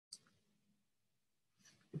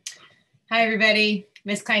Hi, everybody.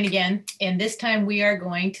 Miss Kline again. And this time we are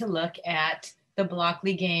going to look at the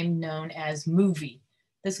Blockly game known as Movie.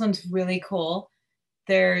 This one's really cool.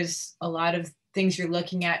 There's a lot of things you're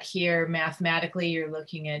looking at here. Mathematically, you're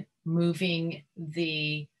looking at moving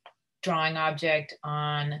the drawing object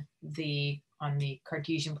on the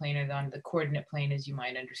Cartesian plane or on the coordinate plane, as you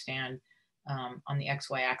might understand, on the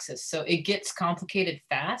XY axis. So it gets complicated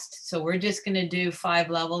fast. So we're just going to do 5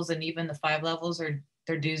 levels, and even the 5 levels they're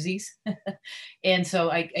doozies. And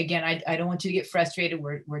so I don't want you to get frustrated.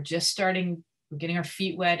 We're just starting, we're getting our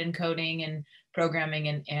feet wet in coding and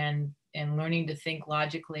programming and learning to think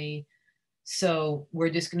logically. So we're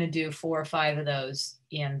just going to do 4 or 5 of those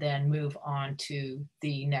and then move on to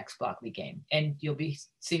the next Blockly game. And you'll be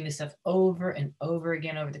seeing this stuff over and over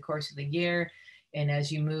again over the course of the year. And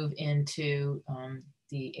as you move into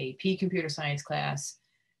the AP computer science class,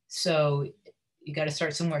 so you got to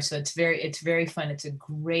start somewhere. So it's very fun. It's a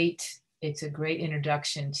great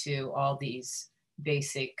introduction to all these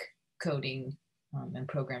basic coding and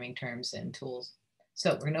programming terms and tools.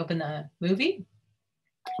 So we're going to open the movie.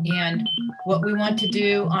 And what we want to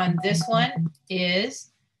do on this one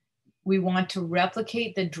is we want to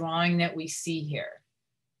replicate the drawing that we see here.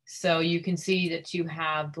 So you can see that you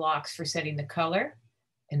have blocks for setting the color,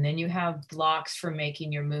 and then you have blocks for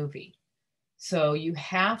making your movie. So you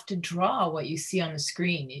have to draw what you see on the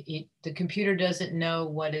screen. The computer doesn't know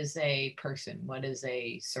what is a person, what is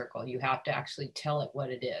a circle. You have to actually tell it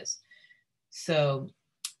what it is. So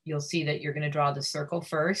you'll see that you're going to draw the circle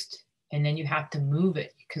first, and then you have to move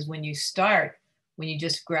it, because when you start, when you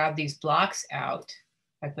just grab these blocks out,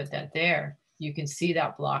 I put that there, you can see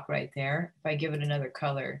that block right there. If I give it another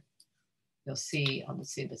color, you'll see,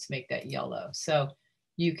 let's make that yellow. So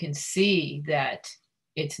you can see that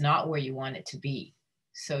it's not where you want it to be.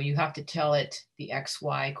 So you have to tell it the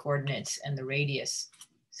XY coordinates and the radius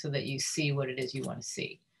so that you see what it is you want to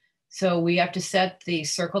see. So we have to set the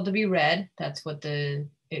circle to be red. That's what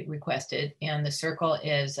it requested. And the circle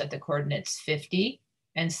is at the coordinates 50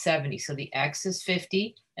 and 70. So the X is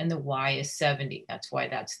 50 and the Y is 70. That's why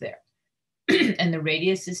that's there. And the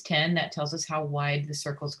radius is 10. That tells us how wide the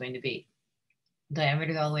circle is going to be.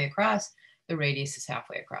 Diameter all the way across, the radius is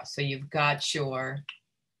halfway across. So you've got the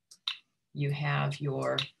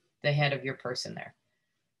head of your person there.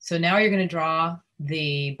 So now you're going to draw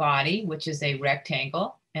the body, which is a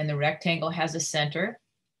rectangle, and the rectangle has a center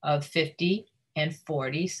of 50 and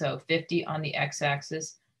 40. So 50 on the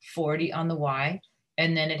x-axis, 40 on the y,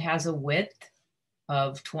 and then it has a width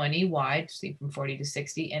of 20 wide, see from 40 to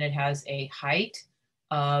 60, and it has a height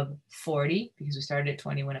of 40 because we started at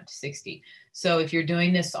 20, went up to 60. So if you're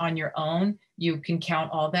doing this on your own, you can count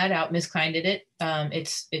all that out. Miss Kline did it.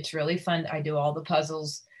 It's really fun. I do all the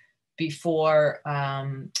puzzles before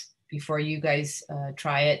you guys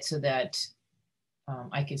try it, so that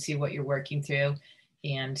I can see what you're working through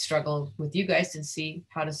and struggle with you guys and see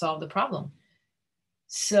how to solve the problem.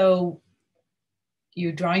 So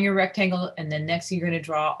you're drawing your rectangle, and the next thing you're going to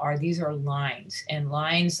draw these are lines, and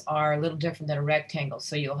lines are a little different than a rectangle.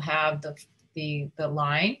 So you'll have the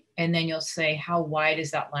line, and then you'll say how wide is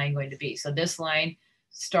that line going to be. So this line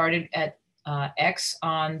started at X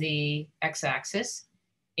on the x-axis,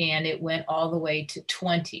 and it went all the way to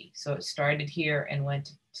 20. So it started here and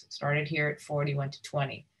started here at 40, went to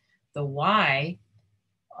 20. The Y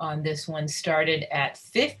on this one started at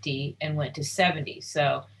 50 and went to 70.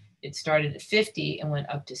 So it started at 50 and went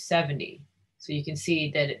up to 70. So you can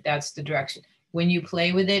see that that's the direction. When you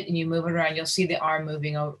play with it and you move it around, you'll see the arm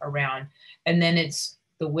moving around. And then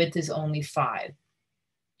the width is only 5.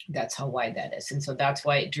 That's how wide that is. And so that's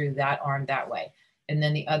why it drew that arm that way. And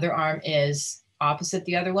then the other arm is opposite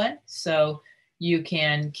the other one. So you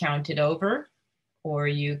can count it over, or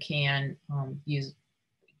you can use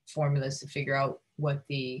formulas to figure out what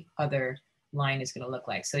the other line is going to look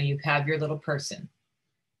like. So you have your little person.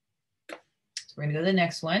 So we're going to go to the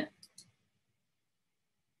next one.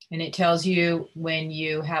 And it tells you when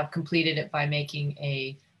you have completed it by making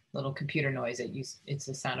a little computer noise. It's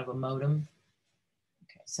the sound of a modem.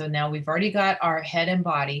 Okay, so now we've already got our head and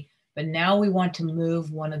body, but now we want to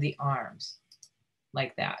move one of the arms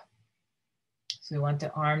like that. So we want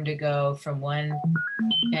the arm to go from one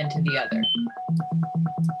end to the other.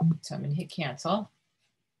 So I'm going to hit cancel.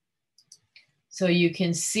 So you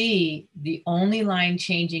can see the only line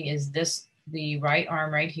changing is the right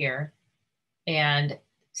arm right here. And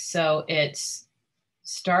so it's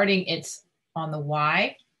on the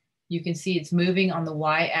Y. You can see it's moving on the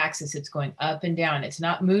Y axis. It's going up and down. It's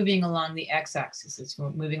not moving along the X axis. It's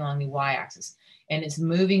moving along the Y axis. And it's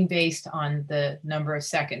moving based on the number of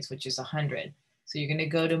seconds, which is 100. So you're going to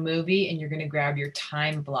go to movie and you're going to grab your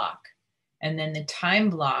time block. And then the time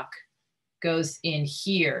block goes in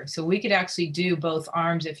here. So we could actually do both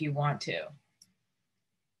arms if you want to.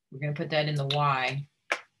 We're going to put that in the Y.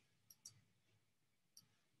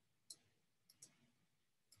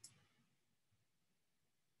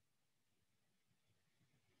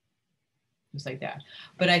 Just like that.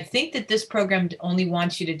 But I think that this program only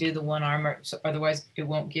wants you to do the one arm, so otherwise it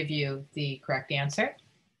won't give you the correct answer.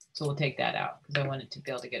 So we'll take that out because I want it to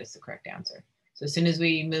be able to get us the correct answer. So as soon as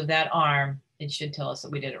we move that arm, it should tell us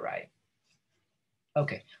that we did it right.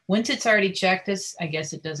 Okay, once it's already checked this, I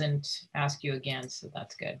guess it doesn't ask you again, so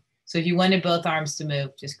that's good. So if you wanted both arms to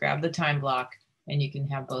move, just grab the time block and you can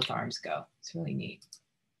have both arms go. It's really neat.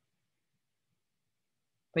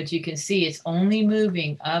 But you can see it's only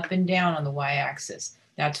moving up and down on the Y-axis.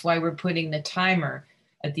 That's why we're putting the timer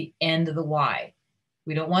at the end of the Y.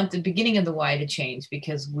 We don't want the beginning of the Y to change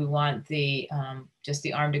because we want the just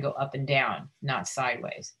the arm to go up and down, not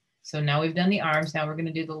sideways. So now we've done the arms. Now we're going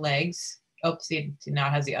to do the legs. Oh, see, now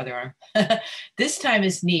it has the other arm. This time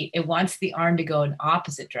is neat. It wants the arm to go in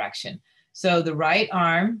opposite direction. So the right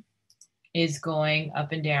arm is going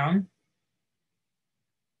up and down.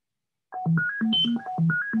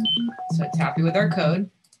 So it's happy with our code.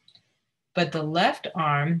 But the left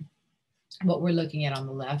arm, what we're looking at on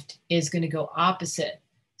the left, is going to go opposite.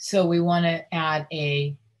 So we want to add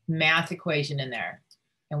a math equation in there.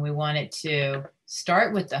 And we want it to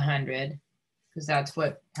start with the 100, because that's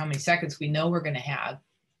how many seconds we know we're going to have.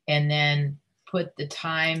 And then put the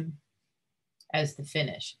time as the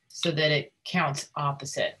finish so that it counts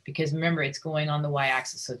opposite. Because remember, it's going on the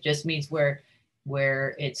Y-axis. So it just means where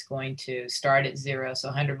it's going to start at 0. So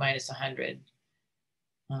 100 minus 100,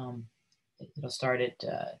 it'll start at,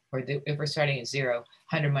 if we're starting at 0,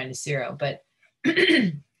 100 minus 0, but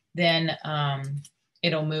then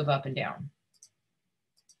it'll move up and down.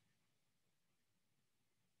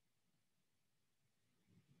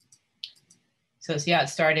 So yeah, it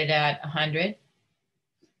started at 100.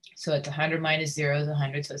 So it's 100 minus 0 is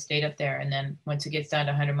 100, so it stayed up there. And then once it gets down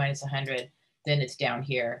to 100 minus 100, then it's down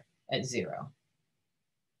here at 0.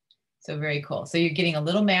 So very cool. So you're getting a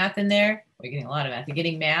little math in there. You're getting a lot of math. You're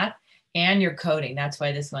getting math and you're coding. That's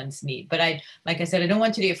why this one's neat. But like I said, I don't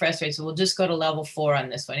want you to get frustrated. So we'll just go to level 4 on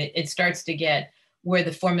this one. It starts to get where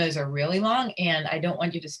the formulas are really long. And I don't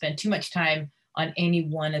want you to spend too much time on any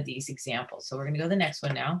one of these examples. So we're going to go to the next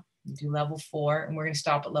one now. Do level 4, and we're going to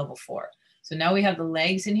stop at level 4. So now we have the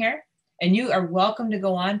legs in here. And you are welcome to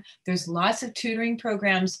go on. There's lots of tutoring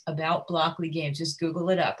programs about Blockly Games. Just Google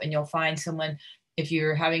it up and you'll find someone. If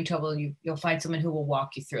you're having trouble, you'll find someone who will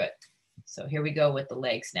walk you through it. So here we go with the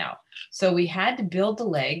legs now. So we had to build the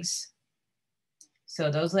legs.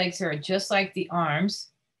 So those legs are just like the arms,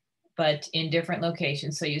 but in different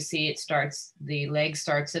locations. So you see the leg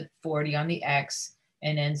starts at 40 on the X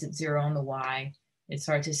and ends at 0 on the Y. It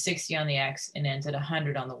starts at 60 on the X and ends at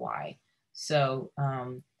 100 on the Y. So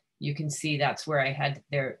you can see that's where I had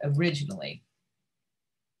there originally.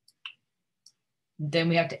 Then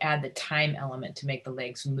we have to add the time element to make the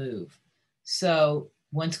legs move. So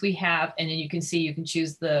once we have, and then you can see, you can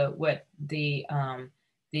choose what the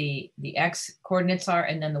X coordinates are,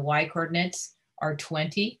 and then the Y coordinates are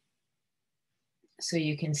 20. So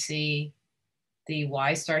you can see the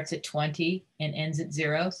Y starts at 20 and ends at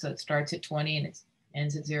 0. So it starts at 20 and it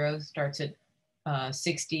ends at 0, starts at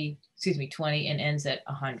 20 and ends at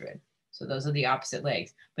 100. So those are the opposite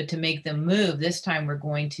legs. But to make them move, this time we're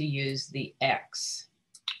going to use the X.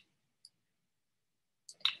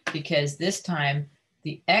 Because this time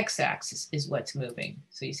the X-axis is what's moving.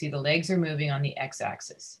 So you see the legs are moving on the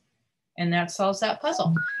X-axis. And that solves that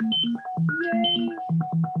puzzle. Yay.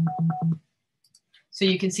 So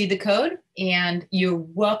you can see the code and you're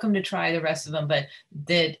welcome to try the rest of them, but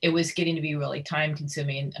it was getting to be really time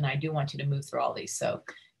consuming and I do want you to move through all these. So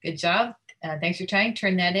good job. Thanks for trying.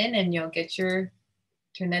 Turn that in and you'll get turn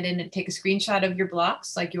that in and take a screenshot of your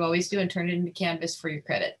blocks like you always do and turn it into Canvas for your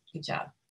credit. Good job.